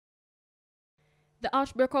The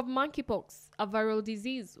outbreak of monkeypox, a viral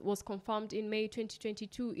disease, was confirmed in May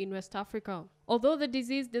 2022 in West Africa. Although the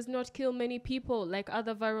disease does not kill many people like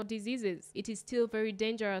other viral diseases, it is still very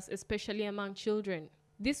dangerous, especially among children.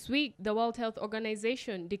 This week, the World Health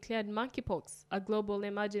Organization declared monkeypox a global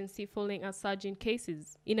emergency following a surge in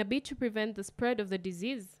cases, in a bid to prevent the spread of the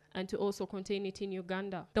disease and to also contain it in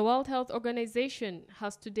Uganda. The World Health Organization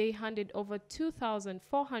has today handed over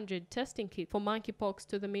 2,400 testing kits for monkeypox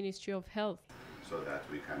to the Ministry of Health, so that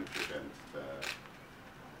we can prevent the...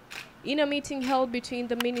 In a meeting held between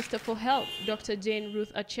the Minister for Health, Dr. Jane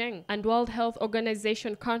Ruth Acheng, and World Health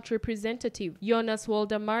Organization country representative Jonas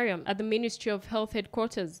Mariam at the Ministry of Health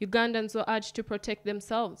headquarters, Ugandans were urged to protect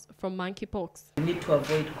themselves from monkeypox. We need to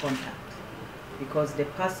avoid contact because the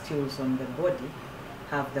pustules on the body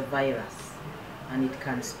have the virus and it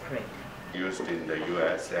can spread. Used in the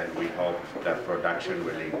US, and we hope that production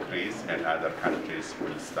will increase and other countries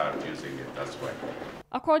will start using it as well.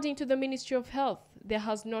 According to the Ministry of Health, there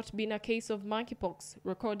has not been a case of monkeypox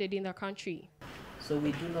recorded in the country. So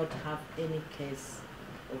we do not have any case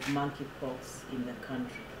of monkeypox in the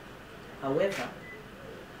country. However,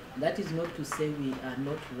 that is not to say we are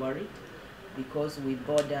not worried, because we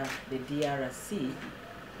border the DRC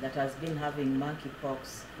that has been having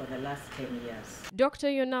monkeypox for the last 10 years. Dr.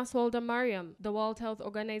 Jonas Mariam, the World Health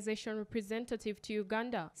Organization representative to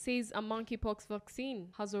Uganda, says a monkeypox vaccine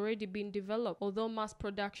has already been developed, although mass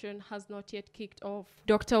production has not yet kicked off.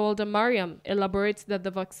 Dr. Mariam elaborates that the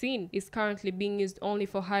vaccine is currently being used only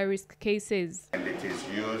for high-risk cases. And it is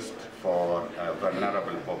used for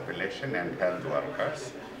vulnerable population and health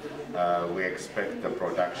workers. We expect the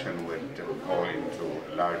production would go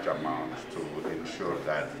into large amounts to ensure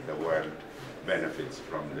that the world benefits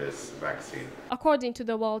from this vaccine. According to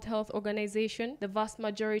the World Health Organization, the vast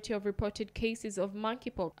majority of reported cases of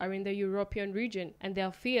monkeypox are in the European region, and there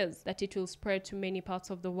are fears that it will spread to many parts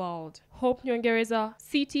of the world. Hope Nyongereza,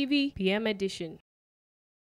 CTV, PM Edition.